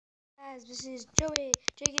guys, this is Joey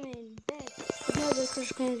Jacob back with another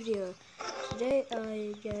Clash of Clans video. Today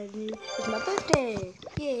it's my birthday,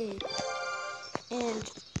 yay!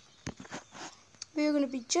 And we're gonna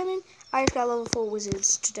be jamming. I just got level 4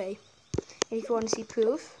 wizards today. And if you want to see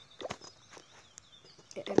proof,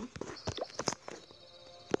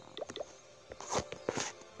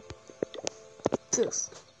 proof.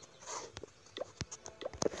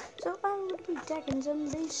 So I'm gonna be attacking some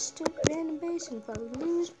base to random base and probably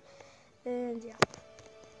lose. And yeah.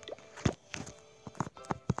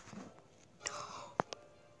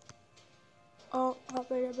 Oh, what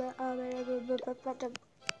the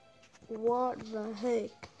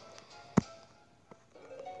heck?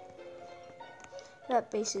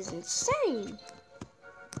 That base is insane.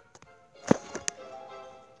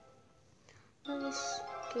 Nice,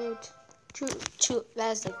 good. Two.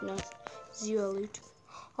 That's like no zero loot.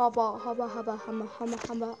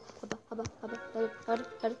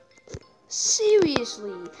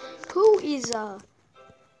 Seriously, who is a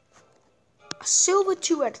silver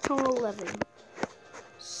 2 at turn 11?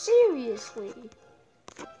 Seriously,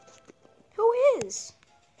 who is?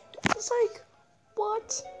 It's like,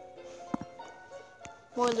 what?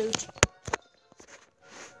 More loot.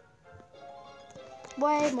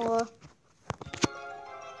 Way more.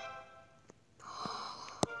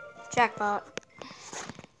 Jackpot.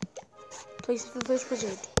 Place for the first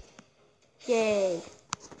wizard. Yay.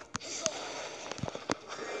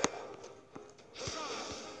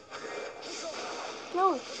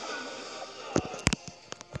 No.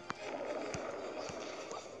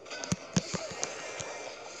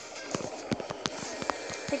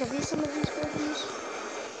 Take a few some of these buildings.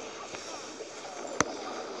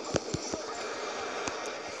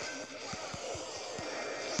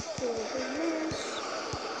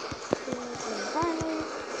 Finally,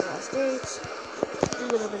 the last dates. Do a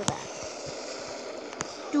little bit of that.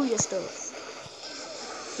 Do your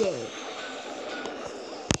stuff. Yay.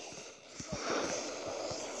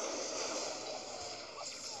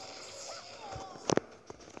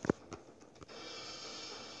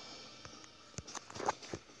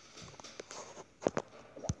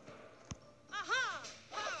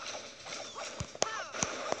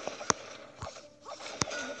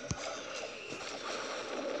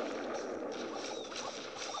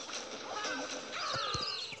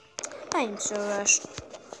 I'm so rushed.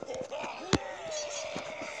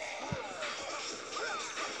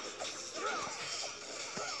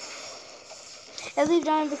 And leave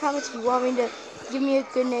down in the comments if you want me to give me a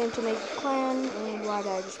good name to make a clan, and why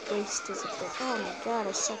did I just waste this? Oh my god,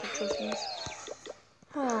 I suck at trophies.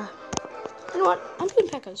 You know what? I'm doing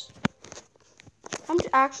P.E.K.K.A.s. I'm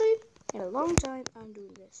actually, in a long time, I'm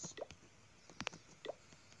doing this.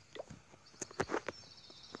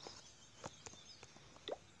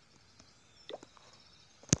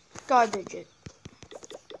 Garbage it.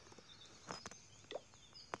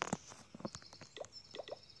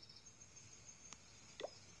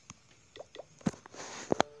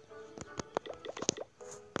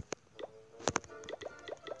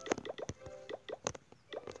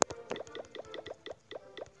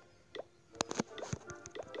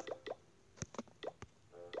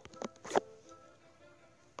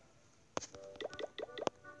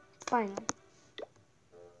 Finally.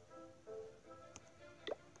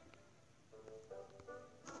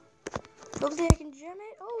 Hopefully I can jam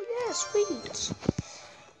it. Oh yeah, sweet.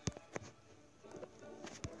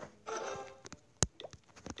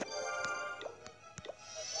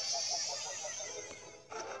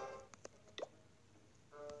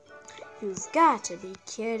 You've got to be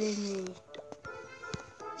kidding me.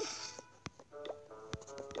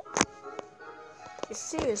 You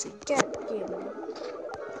seriously got to be kidding me.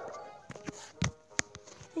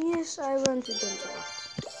 And yes, I learned to jump a lot.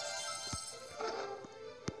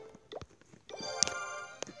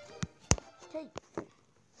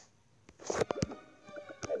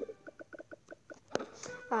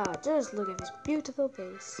 Ah, just look at this beautiful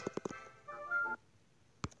base.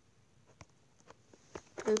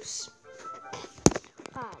 Oops.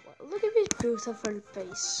 Ah, well, look at this beautiful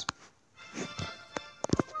base.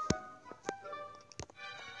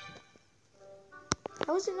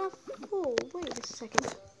 How is it not full? Wait a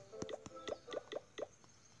second.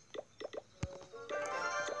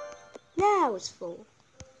 Now it's full.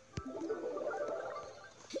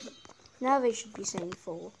 Now they should be saying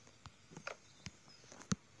full.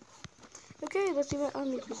 Okay, let's see my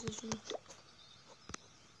army position.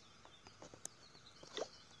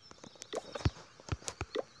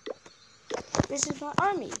 This is my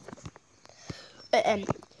army.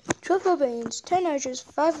 12 barbarians, 10 archers,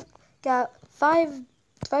 5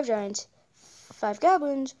 giants, 5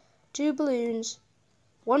 goblins, 2 balloons,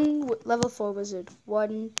 1 level 4 wizard,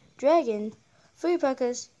 1 dragon, 3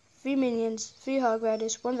 P.E.K.K.A.s, 3 minions, 3 hog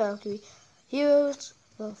riders, 1 Valkyrie, heroes,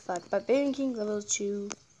 level 5 Barbarian King, level 2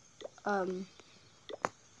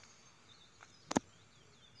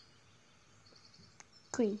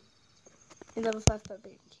 Queen, and level 5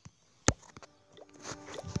 Barbarian King.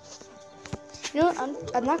 You know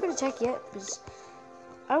what, I'm not going to check yet, because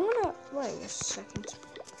I want to, wait a second.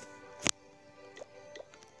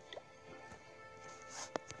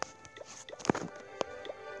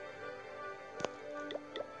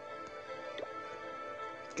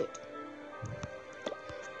 Good.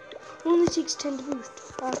 It only takes 10 to boost.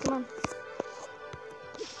 Oh, come on.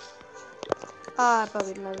 I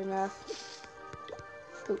probably don't have enough.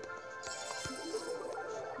 Poop.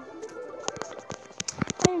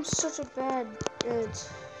 I am such a bad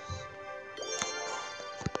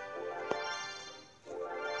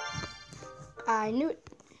I knew it.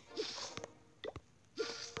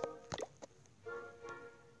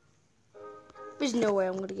 There's no way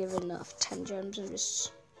I'm gonna give enough 10 gems in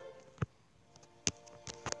this.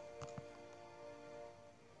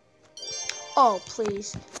 Oh,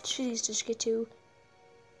 please. Just get 2.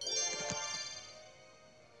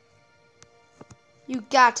 You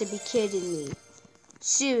got to be kidding me.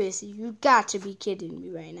 Seriously, you got to be kidding me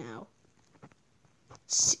right now.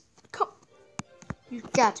 Come. You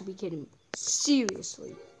got to be kidding me.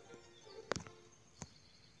 Seriously.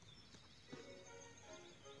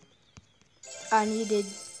 I needed...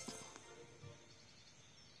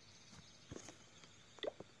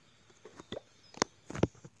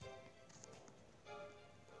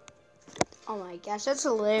 Oh my gosh, that's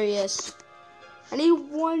hilarious. I need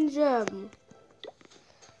 1 gem.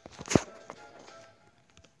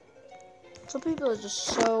 Some people are just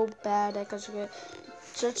so bad at Clash of Clans.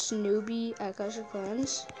 Such newbie at Clash of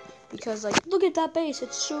Clans. Because, like, look at that base.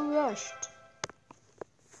 It's so rushed.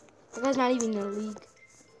 That guy's not even in the league.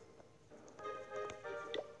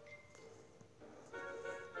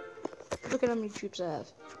 Look at how many troops I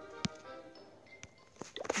have.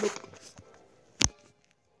 Nope.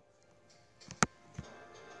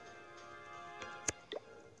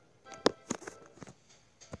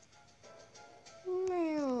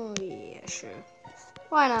 Well, yeah, sure.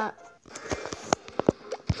 Why not?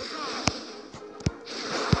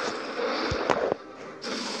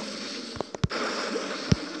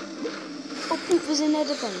 Oh, poop was in their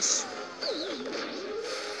defense.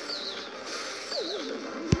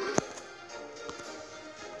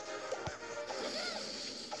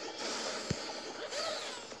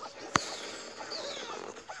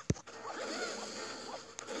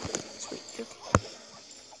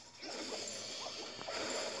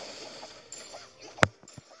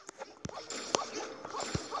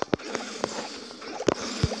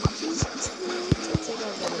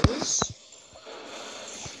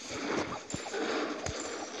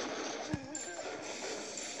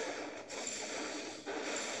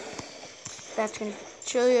 That's gonna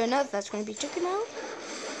show you enough. That's gonna be taken out.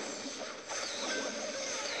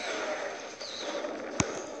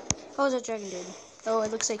 How is that dragon doing? Oh,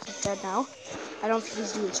 it looks like he's dead now. I don't think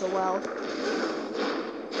he's doing so well.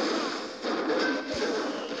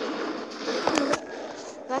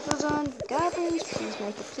 That goes on. Goblins, please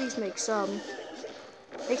make it. Please make some.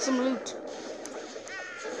 Make some loot.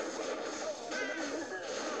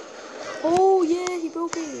 Oh yeah, he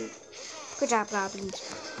broke it. Good job,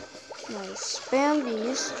 goblins. Nice. Spam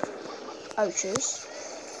these archers.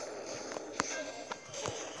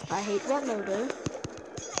 I hate that loader.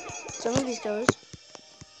 Some of these goes.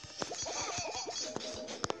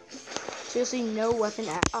 Seriously, no weapon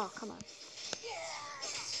at. Oh, come on.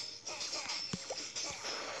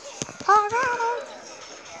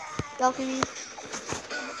 Valkyrie.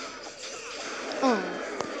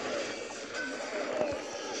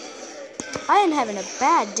 I am having a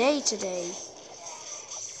bad day today.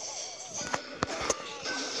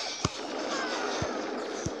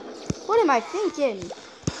 What am I thinking?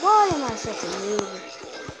 Why am I such a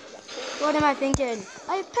noob? What am I thinking?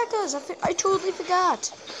 I have P.E.K.K.A.s. I totally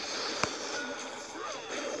forgot.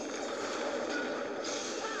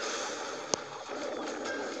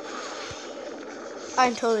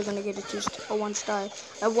 I'm totally gonna get a 1 star.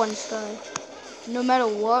 A 1 star. No matter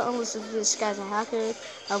what, unless if this guy's a hacker,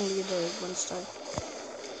 I'm gonna get a 1 star.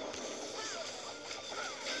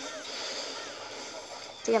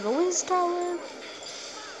 They have a Wiz Tower.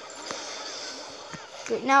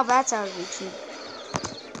 Wait, now that's out of reach.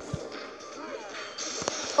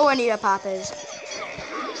 Oh, I need a Papa's.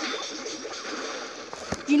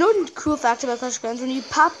 You know the cool fact about Clash of Clans? When you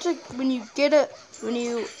pop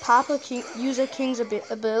a use a king's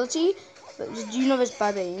ability, do you know there's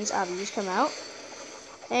barbarians? Obviously, come out.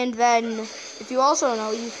 And then, if you also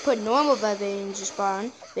know, you can put normal vivariums to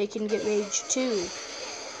spawn. They can get rage too.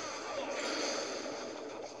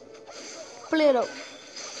 Play-Doh.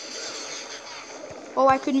 Oh,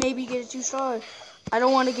 I could maybe get a 2-star. I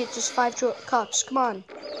don't want to get just 5 cups. Come on.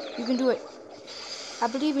 You can do it. I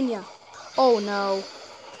believe in you. Oh, no.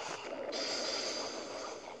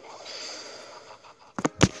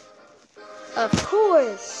 Of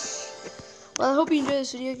course. Well, I hope you enjoyed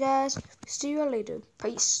this video, guys. See you all later.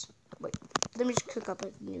 Peace. Wait, let me just cook up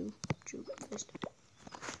a new juke first.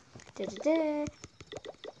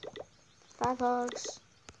 5 hogs.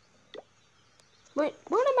 Wait,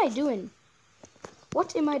 what am I doing?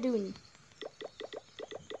 What am I doing?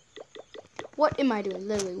 What am I doing?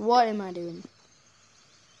 Literally, what am I doing?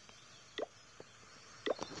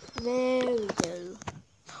 There we go.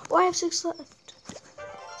 Oh, I have 6 left.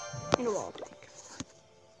 In a wall.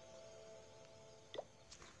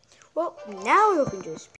 Well, now I hope you enjoy this